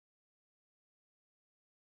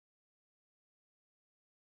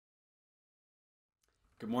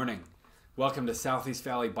Good morning. Welcome to Southeast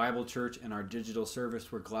Valley Bible Church and our digital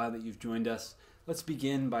service. We're glad that you've joined us. Let's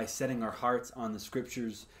begin by setting our hearts on the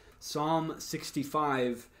scriptures. Psalm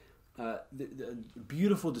 65, the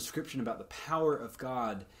beautiful description about the power of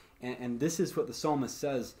God. And this is what the psalmist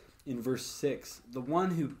says in verse 6. The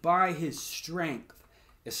one who by his strength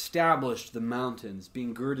established the mountains,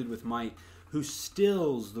 being girded with might, who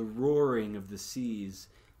stills the roaring of the seas,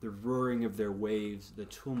 the roaring of their waves, the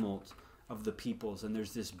tumult of the peoples. And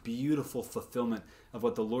there's this beautiful fulfillment of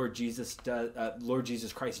what the Lord Jesus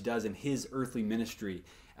Christ does in his earthly ministry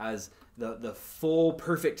as the full,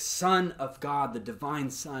 perfect Son of God, the divine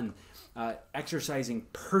Son, exercising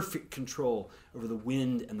perfect control over the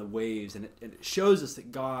wind and the waves. And it shows us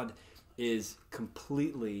that God is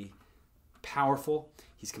completely powerful.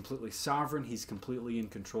 He's completely sovereign. He's completely in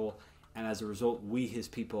control. And as a result, we, his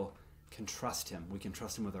people, can trust him. We can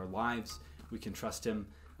trust him with our lives. We can trust him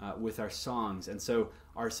with our songs. And so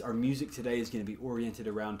our music today is going to be oriented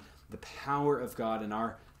around the power of God and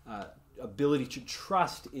our ability to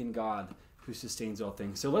trust in God who sustains all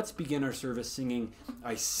things. So let's begin our service singing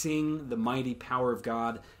I Sing the Mighty Power of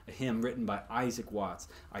God, a hymn written by Isaac Watts.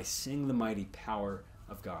 I sing the mighty power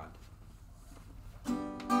of God.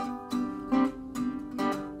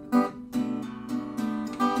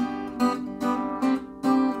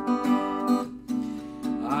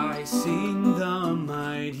 I sing the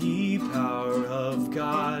mighty power of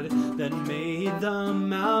God that made the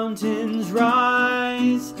mountains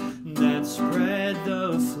rise, that spread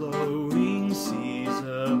the flowing seas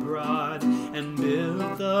abroad and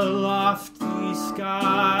built the lofty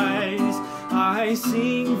skies. I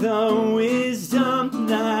sing the wisdom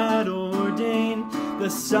that ordained the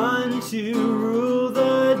sun to rule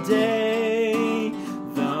the day.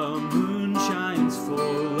 The moon shines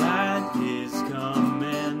full at his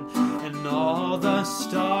command, and all the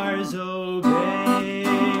stars obey.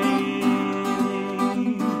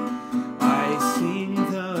 I sing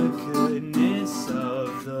the goodness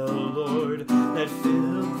of the Lord that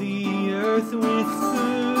filled the earth with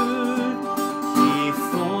food. He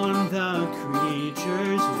formed the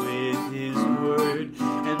creatures with his word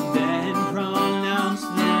and then pronounced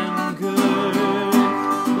them good.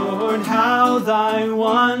 Lord, how thy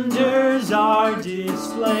wonders are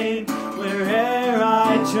displayed where'er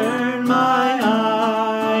I turn my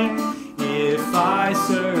eye. If I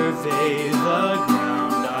survey the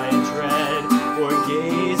ground I tread or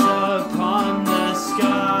gaze upon the sky,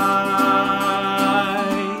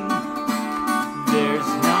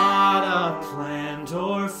 there's not a plant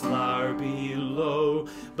or flower below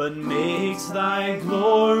but makes thy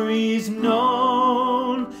glories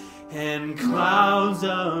known. And clouds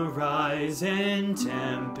arise and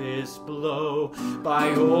tempests blow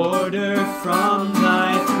by order from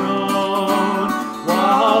thy throne,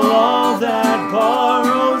 while all that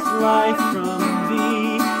borrows life from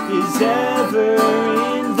thee is ever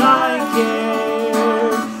in thy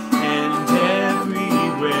care. And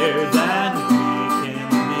everywhere that we can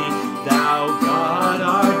be, thou God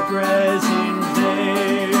art present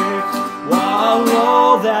there, while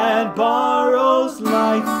all that borrows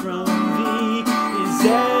life from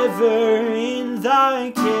ever in thy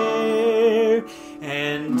care.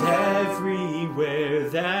 And everywhere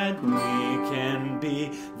that we can be,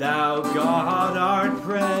 thou God art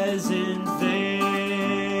present there.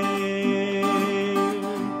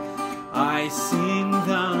 I sing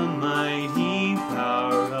the mighty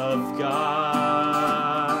power of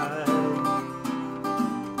God.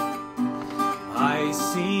 I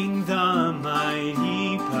sing the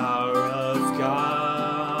mighty power of God.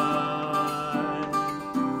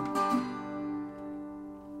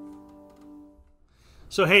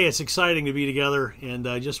 So, hey, it's exciting to be together, and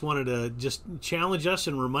I just wanted to challenge us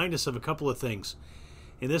and remind us of a couple of things.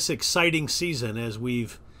 In this exciting season, as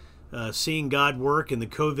we've seen God work in the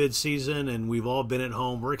COVID season and we've all been at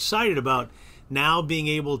home, we're excited about now being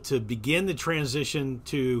able to begin the transition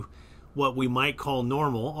to what we might call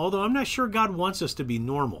normal, although I'm not sure God wants us to be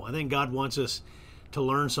normal. I think God wants us to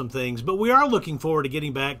learn some things, but we are looking forward to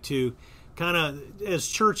getting back to kind of as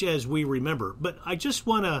church as we remember. But I just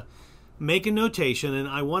want to make a notation, and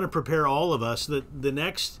I want to prepare all of us that the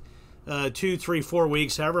next 2, 3, 4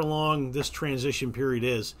 weeks, however long this transition period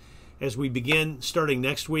is, as we begin starting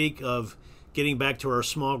next week of getting back to our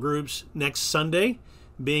small groups, next Sunday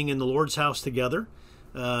being in the Lord's house together.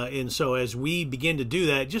 And so as we begin to do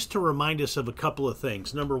that, just to remind us of a couple of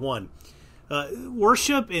things. Number one,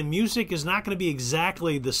 worship and music is not going to be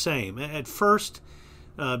exactly the same. At first,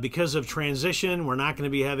 because of transition, we're not going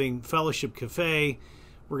to be having Fellowship Cafe.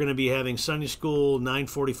 We're going to be having Sunday school,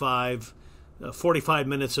 9:45, 45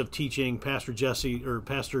 minutes of teaching, Pastor Jesse or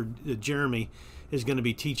Pastor Jeremy, is going to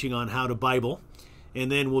be teaching on how to Bible.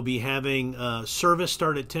 And then we'll be having service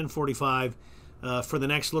start at 10:45. For the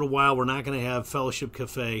next little while, we're not going to have Fellowship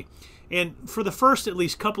Cafe. And for the first at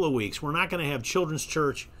least couple of weeks, we're not going to have children's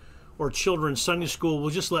church or children's Sunday school. We'll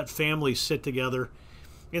just let families sit together.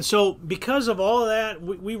 And so because of all of that,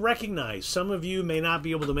 we recognize some of you may not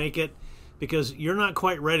be able to make it because you're not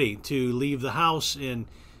quite ready to leave the house, and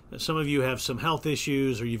some of you have some health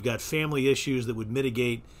issues or you've got family issues that would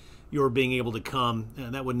mitigate your being able to come.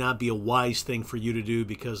 And that would not be a wise thing for you to do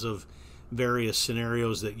because of various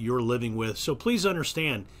scenarios that you're living with. So please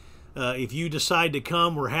understand, if you decide to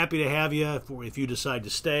come, we're happy to have you. If you decide to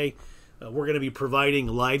stay, we're going to be providing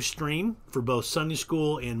live stream for both Sunday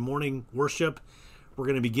school and morning worship. We're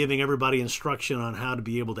going to be giving everybody instruction on how to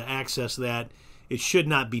be able to access that. It should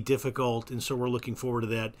not be difficult, and so we're looking forward to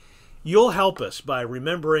that. You'll help us by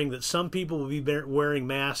remembering that some people will be wearing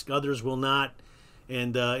masks, others will not.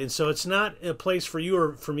 And so it's not a place for you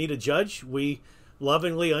or for me to judge. We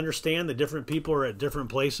lovingly understand that different people are at different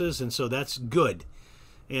places, and so that's good.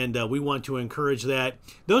 And we want to encourage that.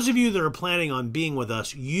 Those of you that are planning on being with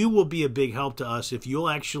us, you will be a big help to us if you'll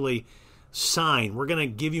actually sign. We're going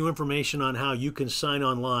to give you information on how you can sign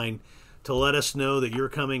online to let us know that you're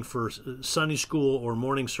coming for Sunday school or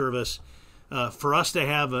morning service. For us to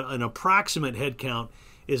have an approximate head count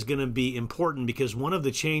is going to be important because one of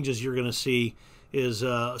the changes you're going to see is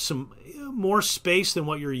some more space than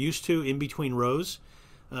what you're used to in between rows.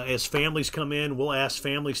 As families come in, we'll ask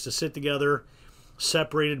families to sit together,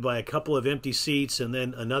 separated by a couple of empty seats, and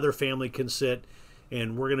then another family can sit,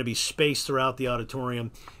 and we're going to be spaced throughout the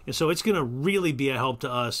auditorium. And so it's going to really be a help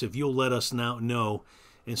to us if you'll let us now know.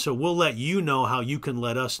 And so we'll let you know how you can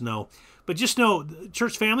let us know. But just know,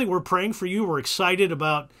 church family, we're praying for you. We're excited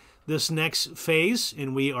about this next phase,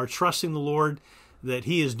 and we are trusting the Lord that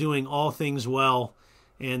He is doing all things well.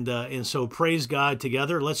 And so praise God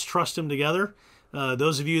together. Let's trust Him together.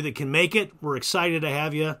 Those of you that can make it, we're excited to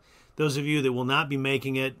have you. Those of you that will not be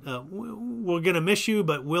making it, we're going to miss you,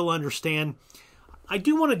 but we'll understand. I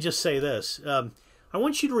do want to just say this. I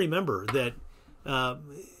want you to remember that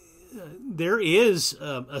there is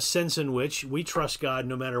a sense in which we trust God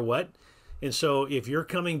no matter what. And so if you're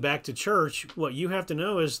coming back to church, what you have to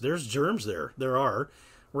know is there's germs there. There are.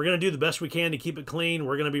 We're going to do the best we can to keep it clean.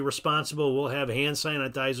 We're going to be responsible. We'll have hand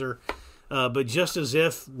sanitizer. But just as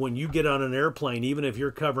if when you get on an airplane, even if you're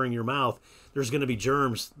covering your mouth, there's going to be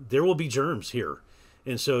germs, there will be germs here.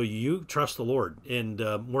 And so you trust the Lord. And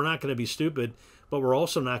we're not going to be stupid, but we're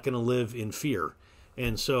also not going to live in fear.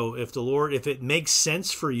 And so if it makes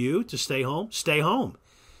sense for you to stay home, stay home.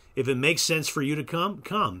 If it makes sense for you to come,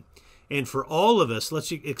 come. And for all of us,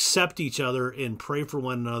 let's accept each other and pray for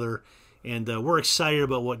one another. And we're excited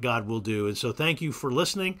about what God will do. And so thank you for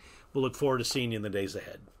listening. We'll look forward to seeing you in the days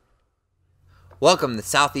ahead. Welcome to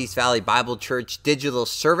Southeast Valley Bible Church Digital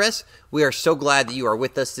Service. We are so glad that you are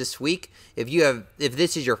with us this week. If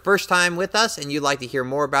this is your first time with us and you'd like to hear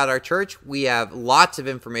more about our church, we have lots of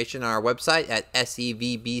information on our website at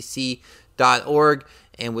sevbc.org,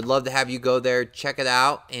 and we'd love to have you go there, check it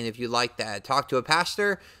out. And if you'd like to talk to a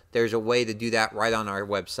pastor, there's a way to do that right on our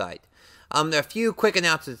website. There are a few quick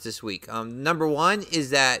announcements this week. Number one is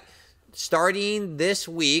that starting this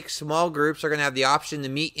week, small groups are going to have the option to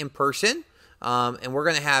meet in person. And we're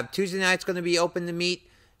going to have Tuesday night's going to be open to meet.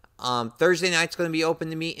 Thursday night's going to be open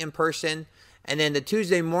to meet in person. And then the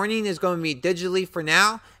Tuesday morning is going to meet digitally for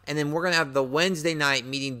now. And then we're going to have the Wednesday night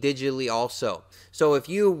meeting digitally also. So if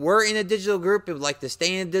you were in a digital group and would like to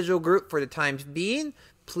stay in a digital group for the time being,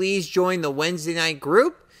 please join the Wednesday night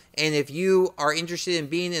group. And if you are interested in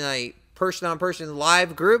being in a person-on-person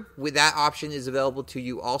live group, that option is available to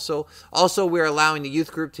you also. Also, we're allowing the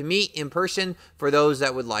youth group to meet in person for those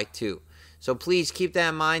that would like to. So please keep that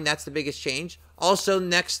in mind. That's the biggest change. Also,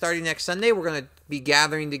 starting next Sunday, we're going to be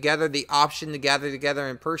gathering together. The option to gather together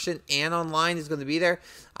in person and online is going to be there.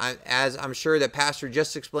 As I'm sure that Pastor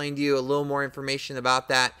just explained to you a little more information about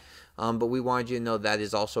that. But we wanted you to know that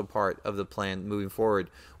is also part of the plan moving forward.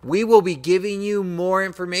 We will be giving you more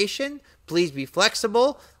information. Please be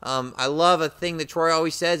flexible. I love a thing that Troy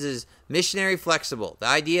always says is missionary flexible. The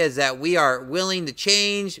idea is that we are willing to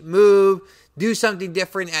change, move, do something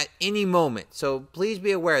different at any moment. So please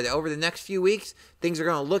be aware that over the next few weeks, things are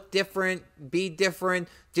going to look different, be different.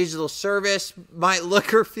 Digital service might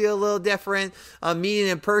look or feel a little different. Meeting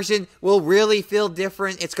in person will really feel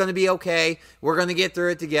different. It's going to be okay. We're going to get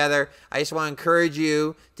through it together. I just want to encourage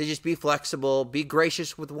you to just be flexible, be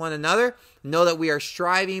gracious with one another. Know that we are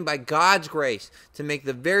striving by God's grace to make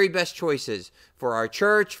the very best choices for our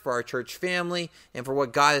church family, and for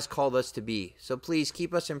what God has called us to be. So please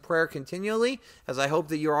keep us in prayer continually, as I hope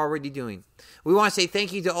that you're already doing. We want to say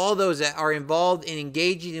thank you to all those that are involved in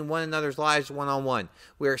engaging in one another's lives one-on-one.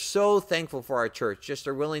 We are so thankful for our church, just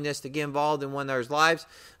their willingness to get involved in one another's lives.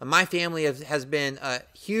 My family has been a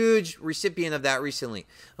huge recipient of that recently.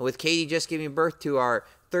 With Katie just giving birth to our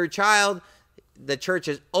third child, the church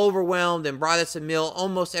has overwhelmed and brought us a meal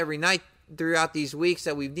almost every night throughout these weeks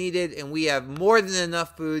that we've needed, and we have more than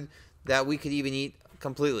enough food that we could even eat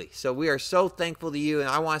completely. So we are so thankful to you, and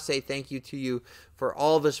I want to say thank you to you for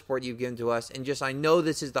all the support you've given to us. And just, I know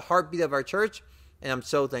this is the heartbeat of our church, and I'm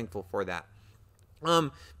so thankful for that.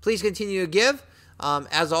 Please continue to give.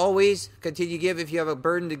 As always, continue to give. If you have a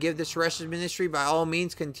burden to give this rest of ministry, by all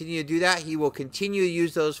means, continue to do that. He will continue to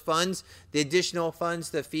use those funds, the additional funds,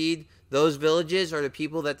 to feed those villages or the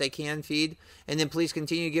people that they can feed. And then please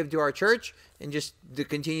continue to give to our church and just to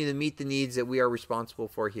continue to meet the needs that we are responsible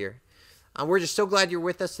for here. We're just so glad you're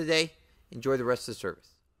with us today. Enjoy the rest of the service.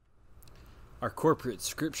 Our corporate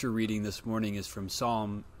scripture reading this morning is from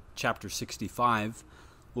Psalm chapter 65.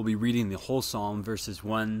 We'll be reading the whole psalm, verses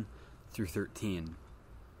 1 through 13.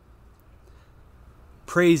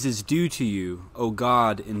 Praise is due to you, O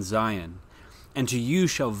God, in Zion, and to you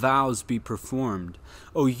shall vows be performed.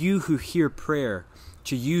 O you who hear prayer,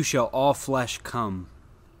 to you shall all flesh come.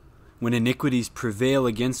 When iniquities prevail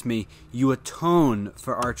against me, you atone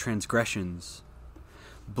for our transgressions.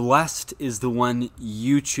 Blessed is the one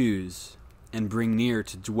you choose and bring near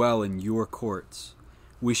to dwell in your courts.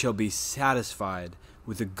 We shall be satisfied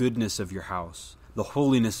with the goodness of your house, the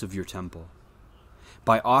holiness of your temple.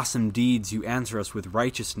 By awesome deeds you answer us with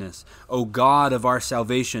righteousness, O God of our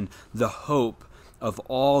salvation, the hope of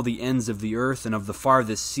all the ends of the earth and of the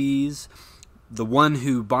farthest seas, the one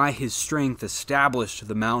who by his strength established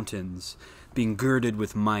the mountains, being girded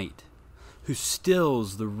with might, who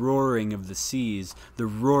stills the roaring of the seas, the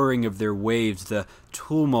roaring of their waves, the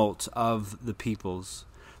tumult of the peoples,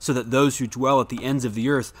 so that those who dwell at the ends of the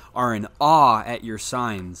earth are in awe at your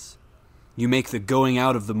signs. You make the going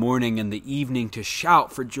out of the morning and the evening to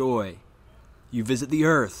shout for joy. You visit the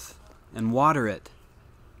earth and water it.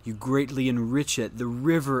 You greatly enrich it. The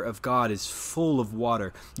river of God is full of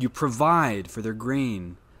water. You provide for their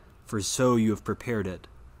grain, for so you have prepared it.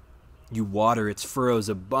 You water its furrows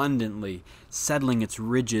abundantly, settling its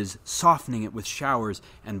ridges, softening it with showers,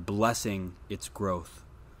 and blessing its growth.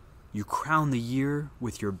 You crown the year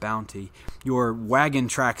with your bounty. Your wagon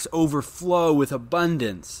tracks overflow with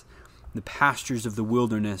abundance. The pastures of the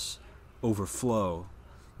wilderness overflow.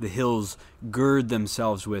 The hills gird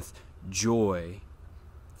themselves with joy.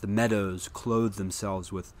 The meadows clothe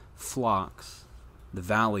themselves with flocks. The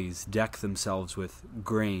valleys deck themselves with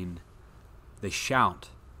grain. They shout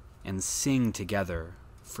and sing together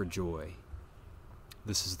for joy.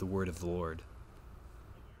 This is the word of the Lord.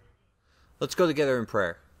 Let's go together in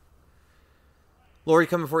prayer. Lord, we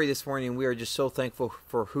come before you this morning. We are just so thankful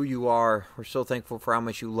for who you are. We're so thankful for how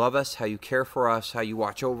much you love us, how you care for us, how you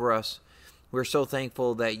watch over us. We're so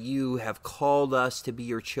thankful that you have called us to be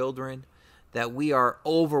your children, that we are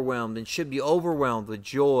overwhelmed and should be overwhelmed with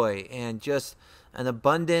joy and just an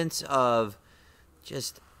abundance of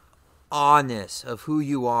just awness of who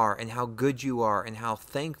you are and how good you are and how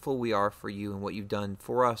thankful we are for you and what you've done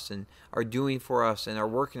for us and are doing for us and are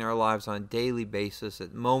working our lives on a daily basis,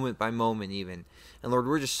 at moment by moment even. And Lord,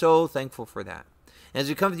 we're just so thankful for that. And as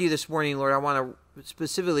we come to you this morning, Lord, I want to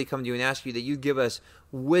specifically come to you and ask you that you give us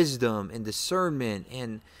wisdom and discernment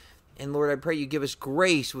and Lord, I pray you give us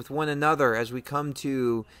grace with one another as we come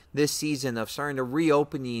to this season of starting to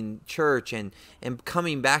reopening church and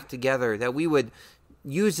coming back together, that we would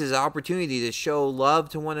use this opportunity to show love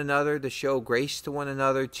to one another, to show grace to one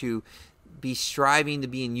another, to be striving to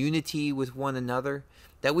be in unity with one another,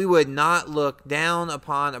 that we would not look down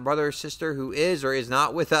upon a brother or sister who is or is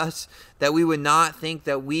not with us, that we would not think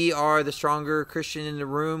that we are the stronger Christian in the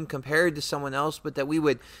room compared to someone else, but that we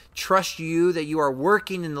would trust you, that you are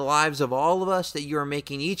working in the lives of all of us, that you are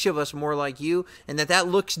making each of us more like you, and that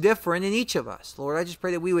looks different in each of us. Lord, I just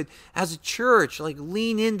pray that we would, as a church,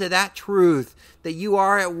 lean into that truth, that you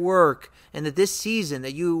are at work, and that this season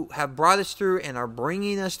that you have brought us through and are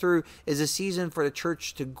bringing us through is a season for the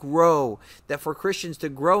church to grow, that for Christians to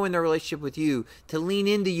grow in their relationship with you, to lean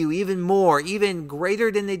into you even more, even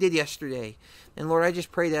greater than they did yesterday. And Lord, I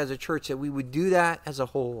just pray that as a church that we would do that as a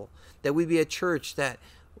whole, that we be a church that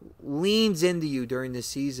leans into you during this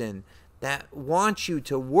season, that wants you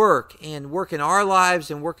to work in our lives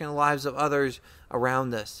and work in the lives of others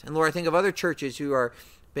around us. And Lord, I think of other churches who are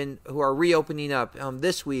are reopening up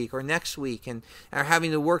this week or next week, and are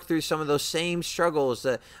having to work through some of those same struggles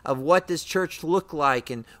of what does church look like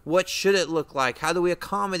and what should it look like? How do we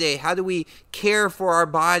accommodate? How do we care for our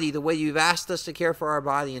body the way you've asked us to care for our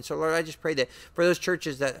body? And so, Lord, I just pray that for those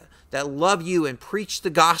churches that love you and preach the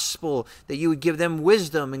gospel, that you would give them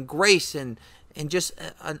wisdom and grace and just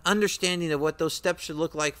an understanding of what those steps should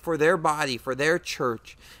look like for their body, for their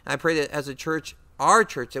church. And I pray that as a church, our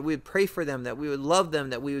church, that we would pray for them, that we would love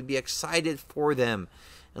them, that we would be excited for them.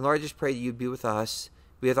 And Lord, I just pray that you'd be with us,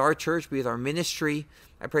 be with our church, be with our ministry.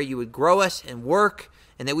 I pray you would grow us and work,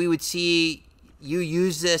 and that we would see you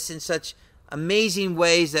use this in such amazing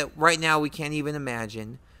ways that right now we can't even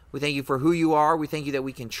imagine. We thank you for who you are. We thank you that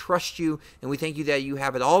we can trust you, and we thank you that you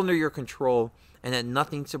have it all under your control and that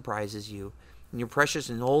nothing surprises you. In your precious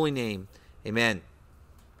and holy name, amen.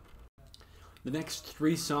 The next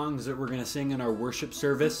 3 songs that we're going to sing in our worship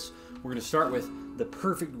service, we're going to start with The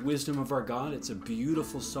Perfect Wisdom of Our God. It's a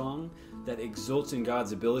beautiful song that exalts in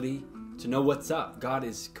God's ability to know what's up. God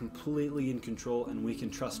is completely in control, and we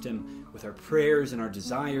can trust him with our prayers and our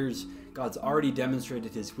desires. God's already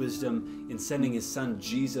demonstrated his wisdom in sending his son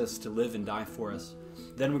Jesus to live and die for us.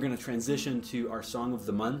 Then we're going to transition to our song of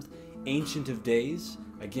the month, Ancient of Days,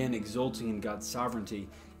 again exalting in God's sovereignty.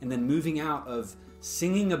 And then moving out of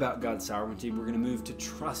singing about God's sovereignty, we're going to move to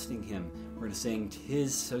trusting him. We're going to sing,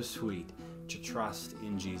 "'Tis so sweet to trust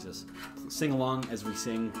in Jesus." Sing along as we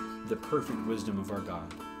sing The Perfect Wisdom of Our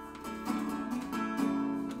God.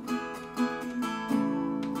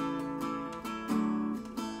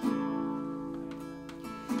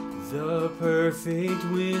 The perfect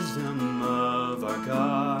wisdom of our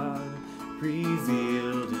God,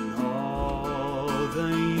 revealed in all the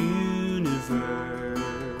universe,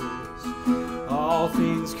 all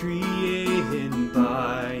things created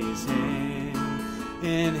by his hand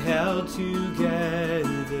and held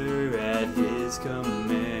together at his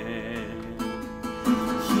command.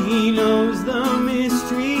 He knows the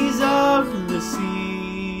mysteries of the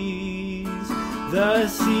seas, the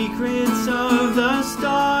secrets of the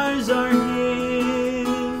stars are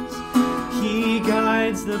his. He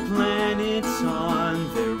guides the planets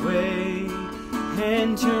on their way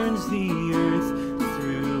and turns the earth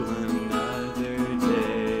through another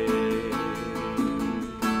day.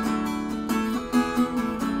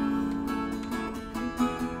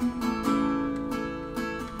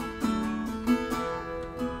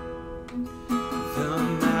 The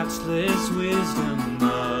matchless wisdom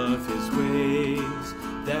of his ways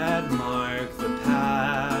that mark the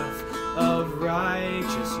path of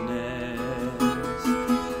righteousness,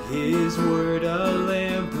 his word a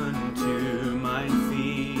lamp unto my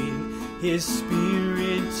feet, his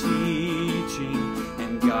spirit teaching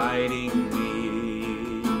and guiding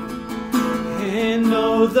me. And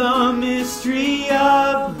know the mystery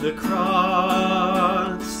of the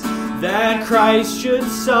cross, that Christ should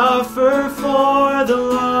suffer for the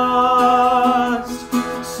lost,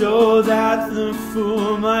 so that the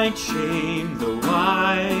fool might shame the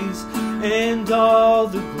wise, and all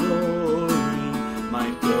the glory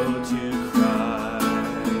might go to Christ.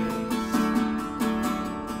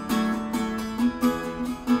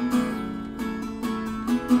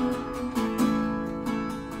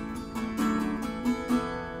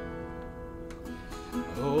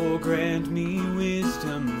 Oh, grant me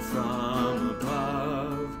wisdom from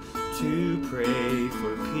above to pray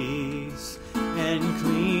for peace and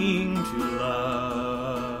cling to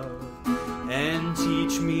love, and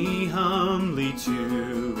teach me humbly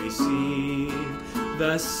to receive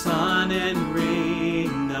the sun and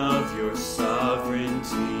rain of your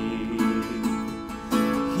sovereignty.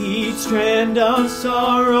 Each strand of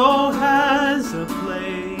sorrow has a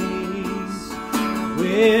place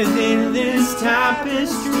within this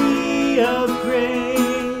tapestry of grace.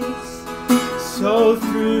 So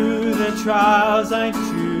through the trials I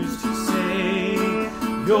choose to say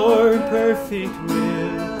your perfect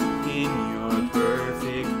will in your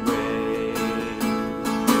perfect way.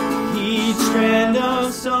 Each strand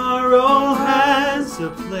of sorrow has a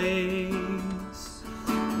place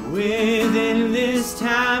within this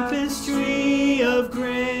tapestry of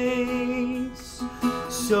grace.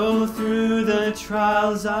 So through the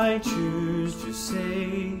trials I choose to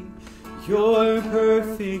say your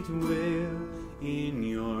perfect will in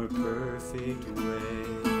your perfect way.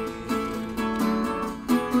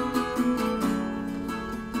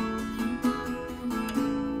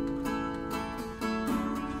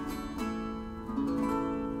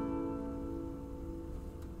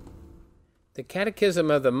 The Catechism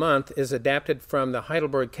of the Month is adapted from the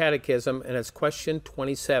Heidelberg Catechism, and it's question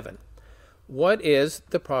 27. What is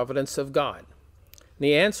the providence of God? And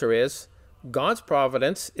the answer is, God's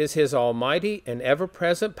providence is his almighty and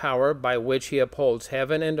ever-present power by which he upholds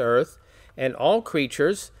heaven and earth and all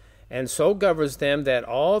creatures, and so governs them that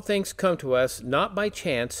all things come to us not by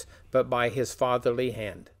chance, but by his fatherly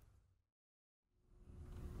hand.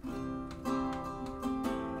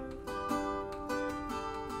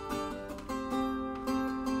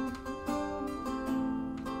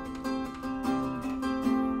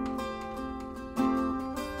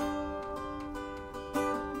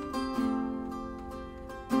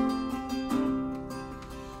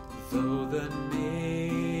 Though the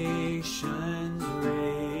nations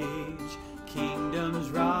rage, kingdoms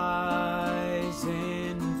rise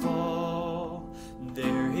and fall,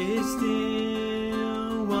 there is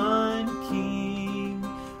still one King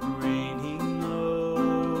reigning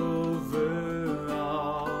over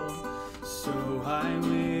all. So I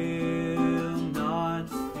will not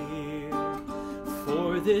fear,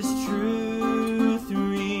 for this truth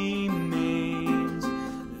remains,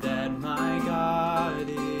 that my God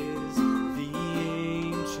is the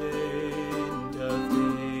Ancient of Days.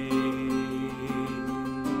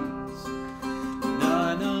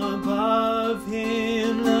 None above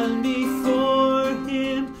him, none before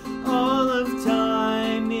him, all of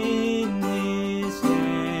time in his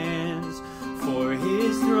hands. For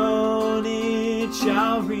his throne it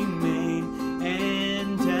shall remain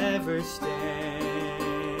and ever stand.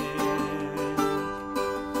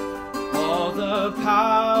 All the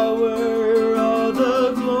power, all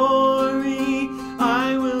the glory,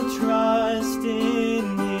 I will trust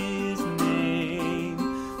in his name.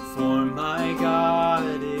 For my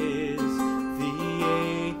God is the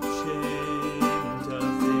Ancient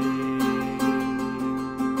of Days.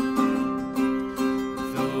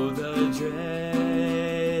 Though the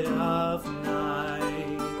dread of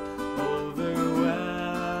night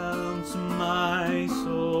overwhelms my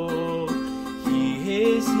soul, he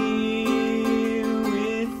is here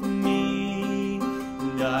with me,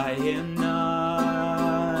 and I am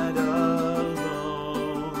not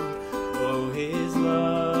alone. Oh, his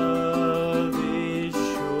love is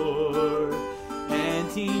sure,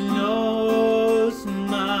 and he knows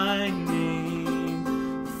my name.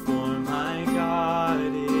 For my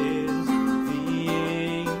God is the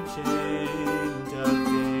Ancient of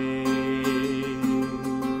Days.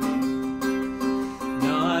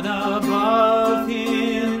 None above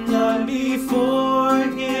him, none before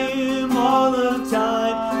him, all of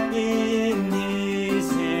time in his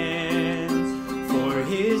hands. For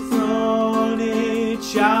his throne it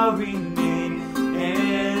shall remain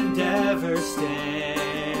and ever stand.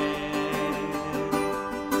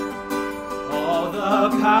 All the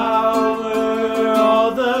power,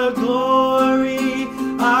 all the glory,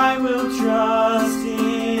 I will trust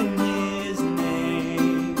in his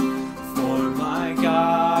name. For my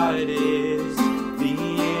God is the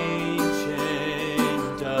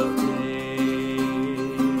Ancient of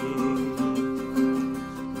Days.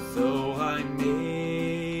 Though I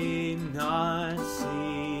may not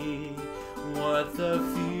see what the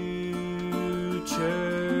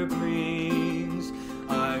future brings,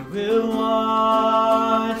 I will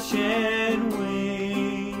watch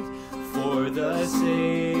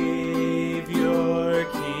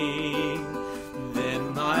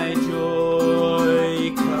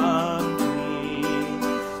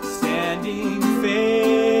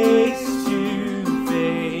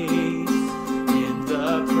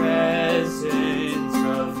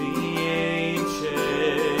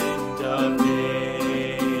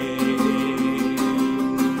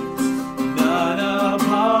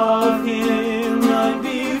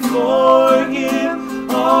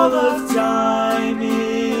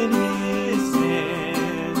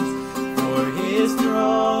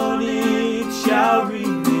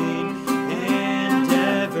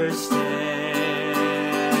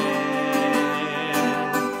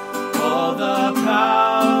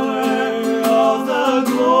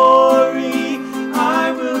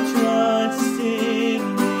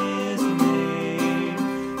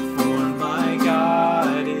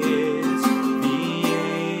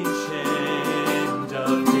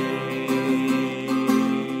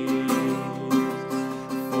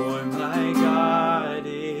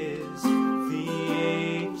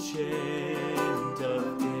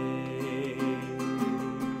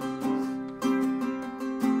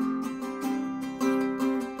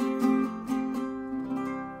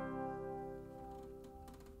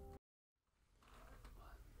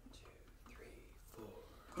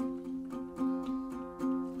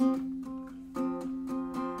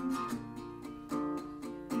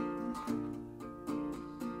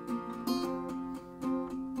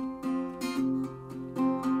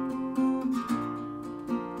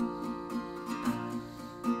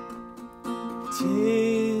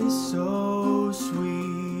 'Tis so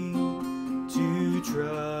sweet to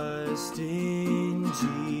trust in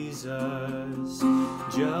Jesus,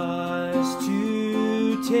 just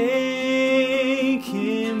to take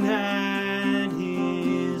Him at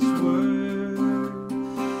His word,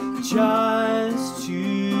 just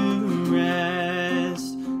to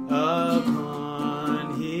rest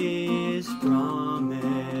upon His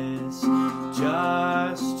promise,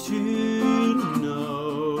 just to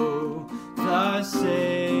know thus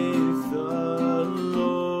saith the Lord.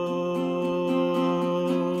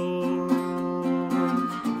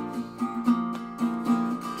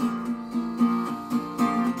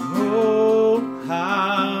 Oh,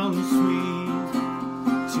 how sweet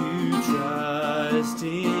to trust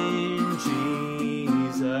in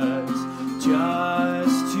Jesus,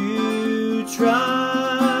 just to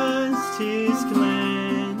trust His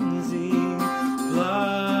cleansing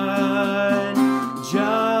blood,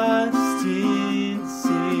 just in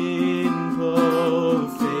simple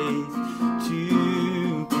faith to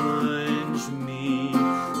plunge me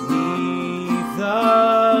neath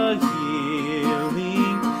the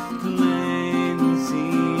healing,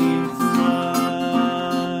 cleansing flood.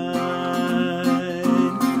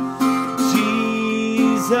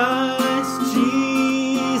 Jesus,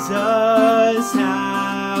 Jesus,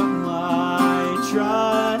 how I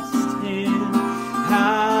trust Him,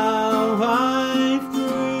 how I've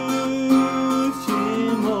proved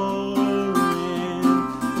Him o'er and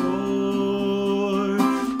o'er.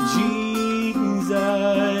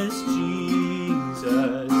 Jesus,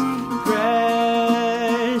 Jesus,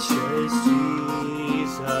 precious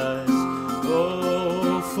Jesus,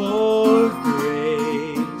 oh, for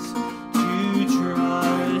grace to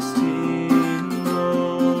trust in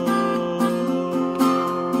Lord.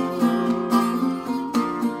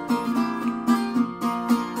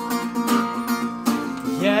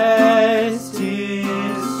 Yes,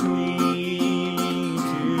 'tis sweet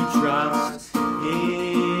to trust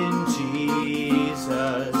in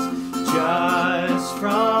Jesus, just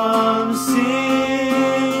from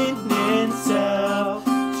sin and self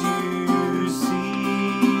to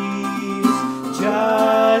cease,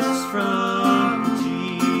 just from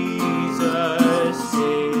Jesus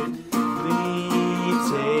safely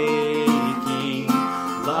taking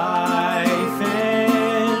life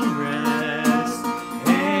and rest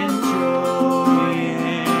and joy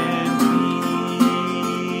and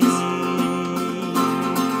peace.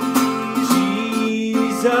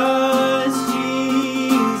 Jesus,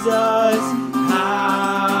 Jesus,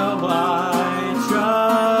 how I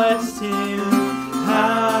trust Him,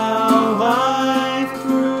 how I've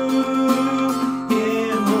proved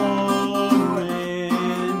Him o'er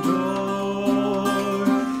and o'er.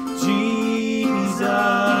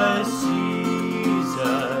 Jesus,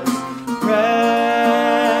 Jesus,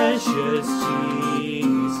 precious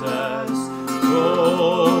Jesus,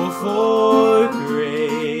 oh, for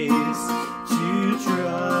grace to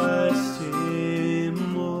trust Him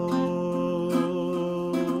more.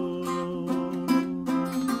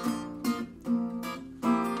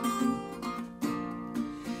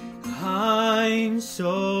 I'm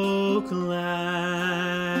so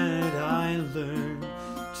glad I learned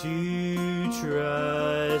to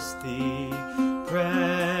trust Thee,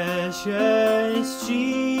 precious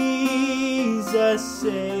Jesus,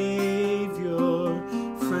 Savior,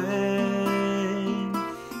 friend,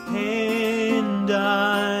 and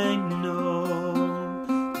I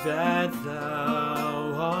know that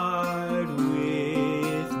Thou art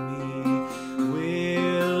with me,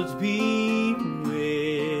 wilt be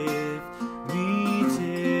with me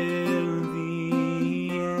till the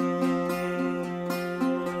end.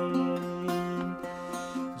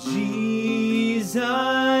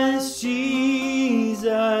 Jesus,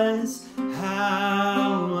 Jesus,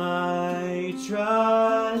 how I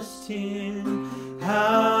trust Him,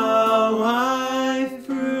 how I've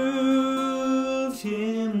proved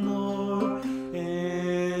Him more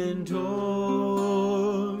and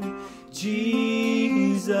o'er.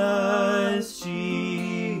 Jesus,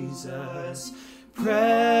 Jesus,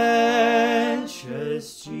 precious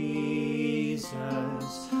Jesus,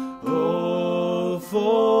 oh,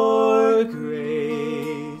 for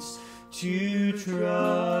grace to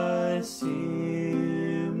trust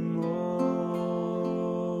Him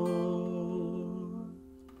more.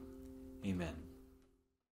 Amen.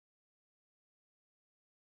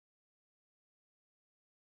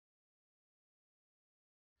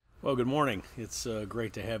 Well, good morning. It's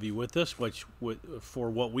great to have you with us, for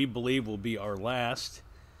what we believe will be our last,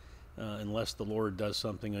 unless the Lord does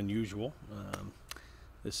something unusual.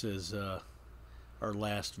 This is our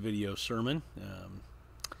last video sermon,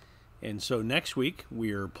 And so next week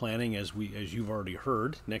we are planning, as you've already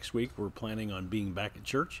heard, next week we're planning on being back at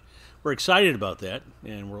church. We're excited about that,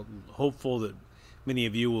 and we're hopeful that many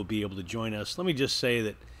of you will be able to join us. Let me just say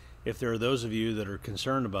that if there are those of you that are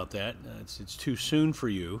concerned about that, it's too soon for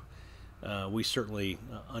you. We certainly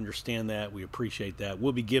understand that. We appreciate that.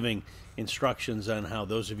 We'll be giving instructions on how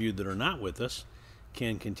those of you that are not with us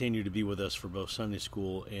can continue to be with us for both Sunday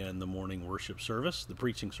school and the morning worship service, the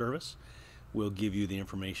preaching service. We'll give you the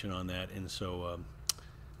information on that. And so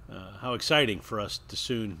how exciting for us to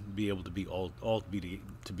soon be able to be all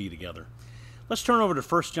be together. Let's turn over to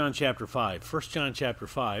 1 John chapter 5. 1 John chapter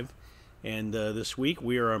 5. And this week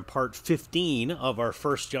we are on part 15 of our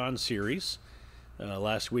 1 John series.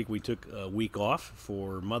 Last week we took a week off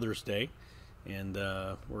for Mother's Day, and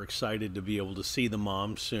we're excited to be able to see the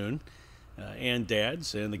moms soon, and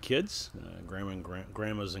dads and the kids,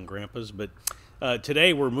 grandmas and grandpas. But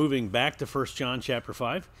today we're moving back to 1 John chapter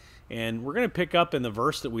 5, and we're going to pick up in the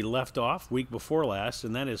verse that we left off week before last,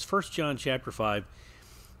 and that is 1 John chapter 5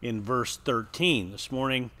 in verse 13. This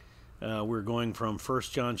morning we're going from 1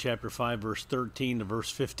 John chapter 5 verse 13 to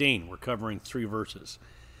verse 15. We're covering 3 verses.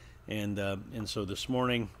 And so this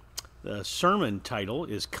morning, the sermon title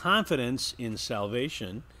is Confidence in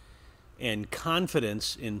Salvation and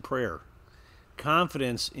Confidence in Prayer.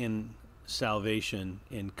 Confidence in Salvation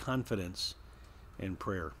and Confidence in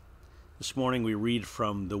Prayer. This morning we read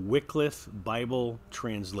from the Wycliffe Bible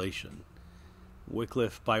Translation.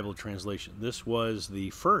 Wycliffe Bible Translation. This was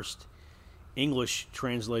the first English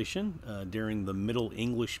translation during the Middle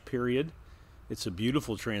English period. It's a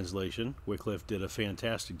beautiful translation. Wycliffe did a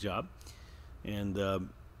fantastic job. And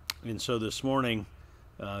so this morning,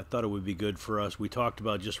 I thought it would be good for us. We talked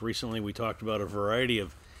about a variety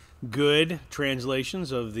of good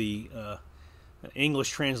translations of the English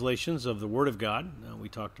translations of the Word of God. We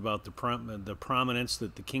talked about the prominence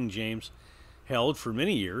that the King James held for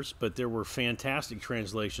many years, but there were fantastic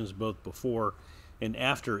translations both before and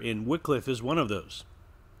after, and Wycliffe is one of those.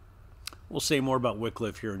 We'll say more about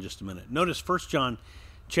Wycliffe here in just a minute. Notice 1 John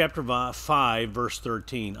chapter 5, verse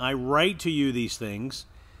 13. I write to you these things,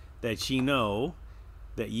 that ye know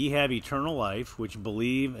that ye have eternal life, which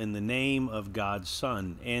believe in the name of God's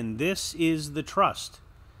Son. And this is the trust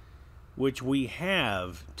which we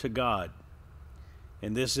have to God.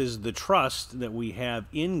 And this is the trust that we have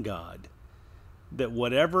in God, that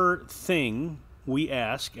whatever thing we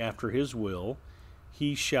ask after his will,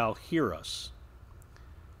 he shall hear us.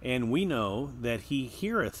 And we know that he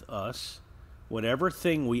heareth us. Whatever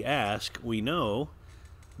thing we ask, we know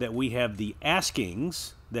that we have the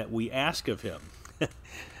askings that we ask of him.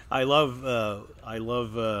 I love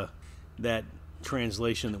that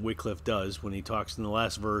translation that Wycliffe does when he talks in the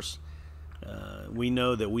last verse. We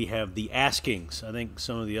know that we have the askings. I think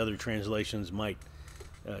some of the other translations might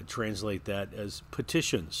translate that as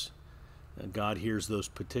petitions. God hears those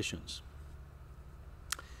petitions.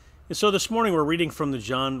 And so this morning we're reading from the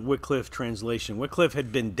John Wycliffe translation. Wycliffe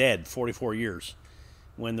had been dead 44 years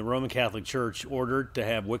when the Roman Catholic Church ordered to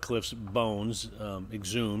have Wycliffe's bones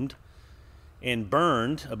exhumed and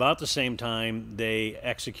burned. About the same time they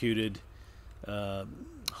executed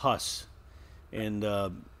Huss. And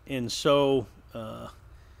so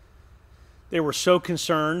they were so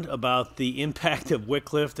concerned about the impact of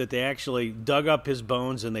Wycliffe that they actually dug up his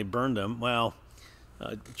bones and they burned them. Well,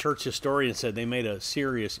 church historians said they made a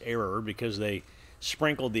serious error because they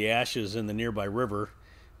sprinkled the ashes in the nearby river,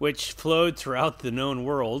 which flowed throughout the known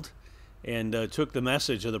world and took the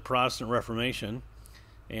message of the Protestant Reformation.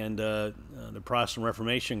 And the Protestant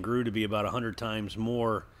Reformation grew to be about 100 times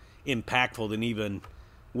more impactful than even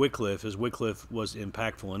Wycliffe, as Wycliffe was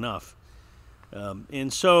impactful enough.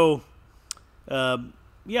 So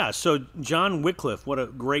John Wycliffe, what a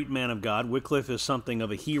great man of God. Wycliffe is something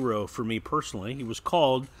of a hero for me personally. He was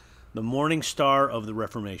called the Morning Star of the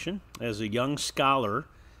Reformation. As a young scholar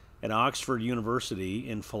at Oxford University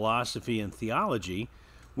in philosophy and theology,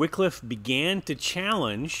 Wycliffe began to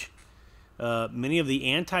challenge many of the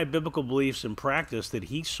anti-biblical beliefs and practice that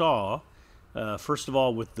he saw, first of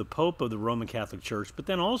all with the Pope of the Roman Catholic Church, but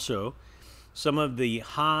then also some of the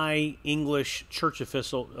high English church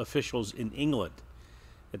officials in England.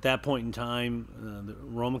 At that point in time, the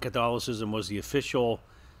Roman Catholicism was the official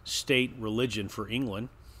state religion for England.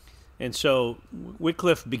 And so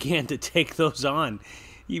Wycliffe began to take those on,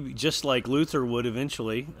 just like Luther would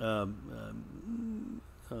eventually,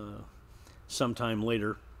 sometime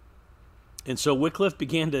later. And so Wycliffe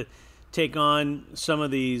began to take on some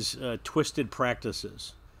of these twisted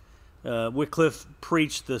practices. Wycliffe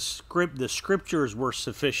preached the scriptures were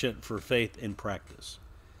sufficient for faith and practice.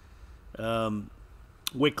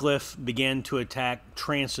 Wycliffe began to attack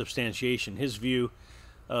transubstantiation. His view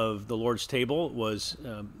of the Lord's table was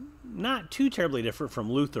not too terribly different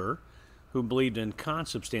from Luther, who believed in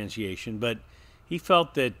consubstantiation, but he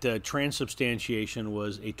felt that transubstantiation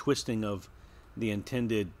was a twisting of the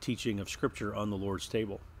intended teaching of Scripture on the Lord's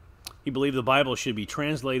table. He believed the Bible should be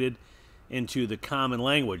translated into the common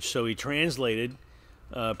language, so he translated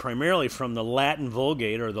primarily from the Latin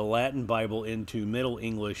Vulgate, or the Latin Bible, into Middle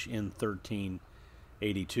English in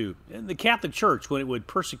 1382. And the Catholic Church, when it would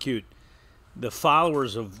persecute the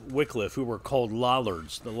followers of Wycliffe, who were called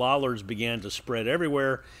Lollards, the Lollards began to spread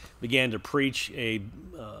everywhere, began to preach a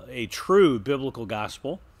true biblical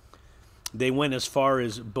gospel. They went as far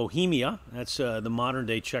as Bohemia, that's the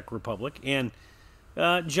modern-day Czech Republic, and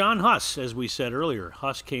John Huss, as we said earlier,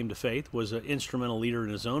 Huss came to faith, was an instrumental leader in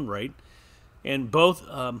his own right, and both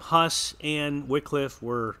Huss and Wycliffe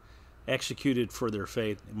were executed for their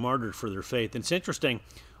faith, martyred for their faith. And it's interesting,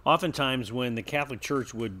 oftentimes when the Catholic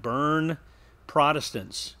Church would burn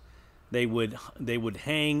Protestants, they would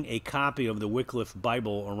hang a copy of the Wycliffe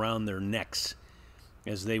Bible around their necks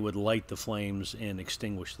as they would light the flames and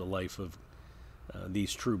extinguish the life of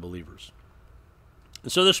these true believers.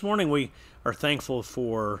 And so this morning we are thankful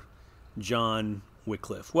for John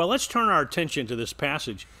Wycliffe. Well, let's turn our attention to this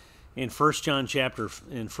passage in 1 John chapter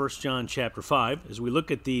 5. As we look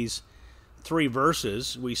at these 3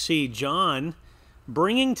 verses, we see John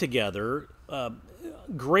bringing together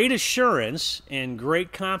great assurance and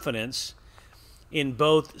great confidence in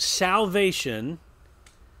both salvation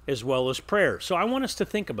as well as prayer. So I want us to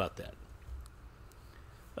think about that.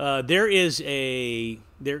 There is a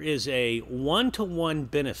one-to-one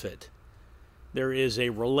benefit. There is a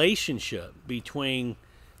relationship between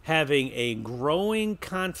having a growing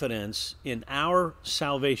confidence in our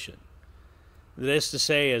salvation. That is to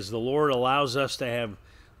say, as the Lord allows us to have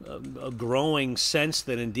a growing sense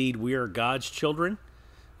that indeed we are God's children,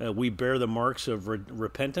 we bear the marks of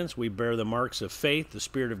repentance, we bear the marks of faith. The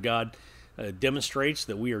Spirit of God demonstrates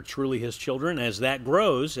that we are truly His children. As that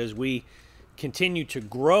grows, as we continue to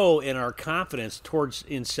grow in our confidence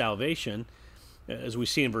in salvation, as we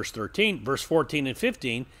see in verse 14 and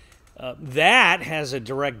 15, that has a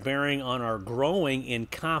direct bearing on our growing in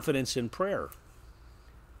confidence in prayer.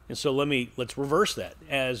 And so let's reverse that.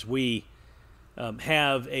 As we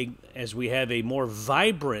have a more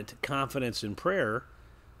vibrant confidence in prayer,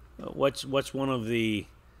 what's one of the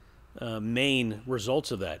main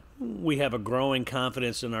results of that? We have a growing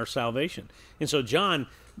confidence in our salvation. And so John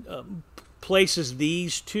places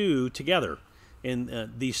these two together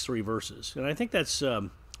in these 3 verses, and I think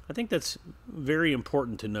that's very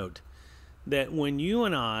important to note, that when you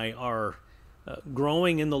and I are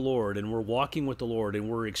growing in the Lord and we're walking with the Lord and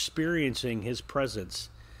we're experiencing His presence,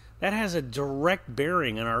 that has a direct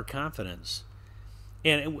bearing on our confidence.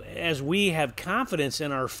 And as we have confidence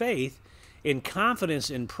in our faith, in confidence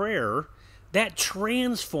in prayer, that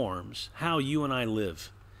transforms how you and I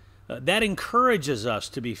live. That encourages us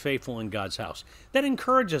to be faithful in God's house. That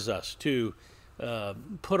encourages us to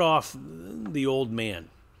put off the old man.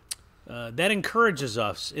 That encourages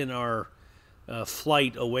us in our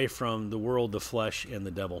flight away from the world, the flesh, and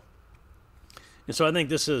the devil. And so I think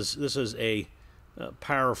this is a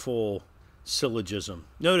powerful syllogism.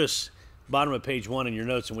 Notice bottom of page 1 in your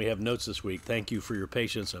notes, and we have notes this week. Thank you for your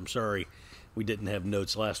patience. I'm sorry we didn't have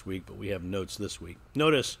notes last week, but we have notes this week.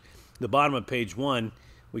 Notice the bottom of page 1,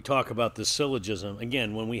 we talk about the syllogism.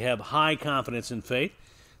 Again, when we have high confidence in faith,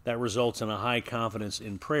 that results in a high confidence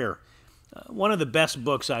in prayer. One of the best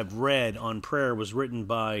books I've read on prayer was written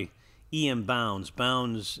by E.M. Bounds.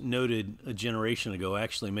 Bounds noted a generation ago,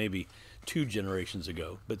 actually maybe 2 generations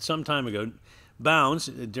ago, but some time ago, Bounds,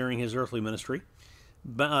 during his earthly ministry,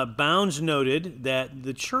 Bounds noted that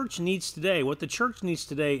the church needs today, what the church needs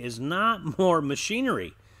today is not more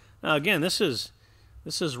machinery. Now again, this is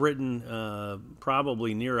written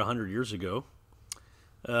probably near 100 years ago.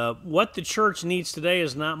 What the church needs today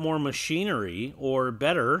is not more machinery, or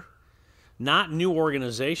better, not new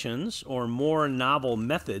organizations or more novel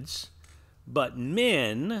methods, but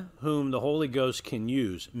men whom the Holy Ghost can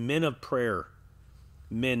use, men of prayer,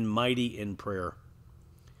 men mighty in prayer.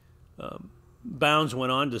 Bounds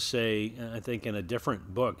went on to say, I think in a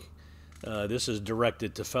different book, this is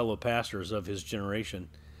directed to fellow pastors of his generation.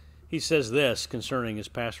 He says this concerning his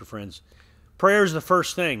pastor friends: prayer is the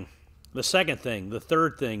first thing, the second thing, the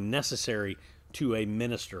third thing necessary to a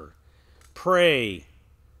minister. Pray,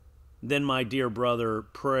 then, my dear brother,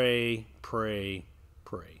 pray, pray,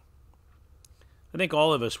 pray. I think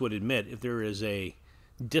all of us would admit, if there is a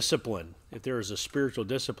discipline, if there is a spiritual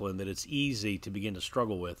discipline that it's easy to begin to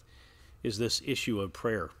struggle with, is this issue of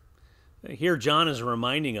prayer. Here, John is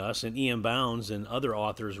reminding us, and E.M. Bounds and other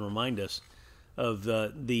authors remind us of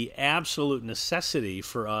the absolute necessity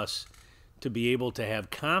for us to be able to have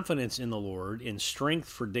confidence in the Lord and strength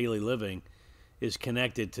for daily living is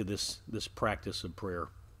connected to this practice of prayer.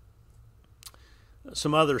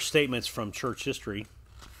 Some other statements from church history.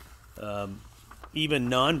 Even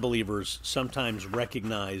non-believers sometimes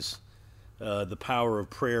recognize the power of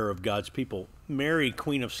prayer of God's people. Mary,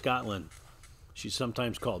 Queen of Scotland, she's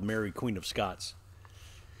sometimes called Mary, Queen of Scots,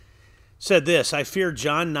 said this: "I fear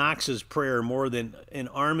John Knox's prayer more than an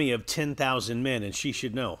army of 10,000 men," and she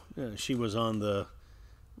should know. She was on the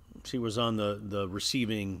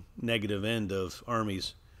receiving negative end of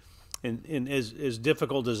armies, and as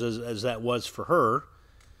difficult as that was for her,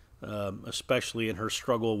 especially in her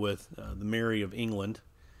struggle with the Mary of England,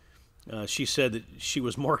 she said that she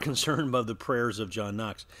was more concerned about the prayers of John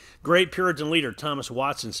Knox. Great Puritan leader Thomas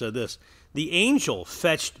Watson said this: "The angel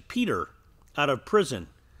fetched Peter out of prison,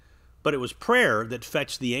 but it was prayer that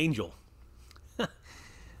fetched the angel."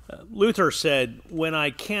 Luther said, "When I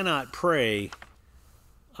cannot pray,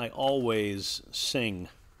 I always sing."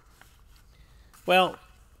 Well,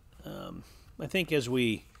 I think as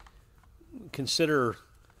we consider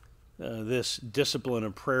this discipline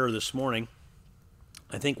of prayer this morning,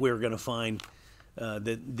 I think we're going to find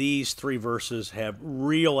that these three verses have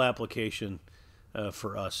real application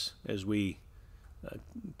for us as we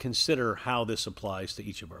consider how this applies to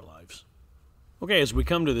each of our lives. Okay, as we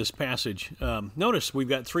come to this passage, notice we've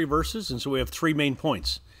got three verses, and so we have three main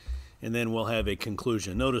points, and then we'll have a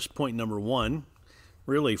conclusion. Notice point number 1,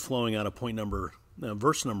 really flowing out of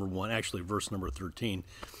verse number 1, actually verse number 13,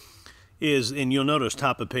 is, and you'll notice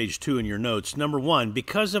top of page 2 in your notes, number 1,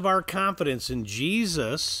 because of our confidence in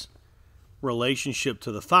Jesus' relationship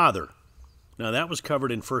to the Father. Now that was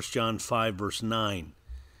covered in 1 John 5, verse 9.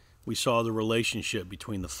 We saw the relationship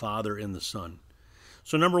between the Father and the Son.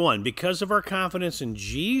 So number 1, because of our confidence in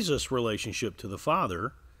Jesus' relationship to the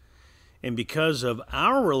Father, and because of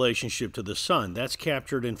our relationship to the Son, that's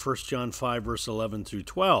captured in 1 John 5, verse 11 through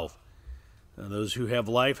 12. Now, those who have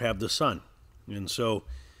life have the Son. And so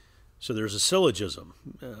there's a syllogism.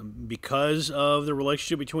 Because of the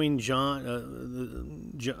relationship between the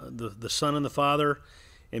Son and the Father,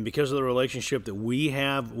 and because of the relationship that we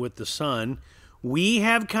have with the Son, we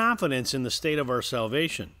have confidence in the state of our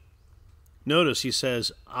salvation. Notice he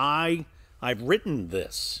says, I've written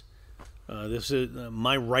this. This is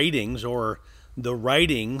my writings, or the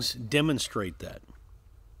writings demonstrate that.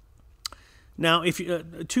 Now, if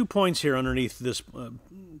 2 points here underneath this,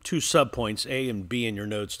 2 subpoints, A and B in your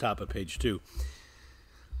notes, top of page 2.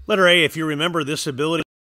 Letter A, if you remember, this ability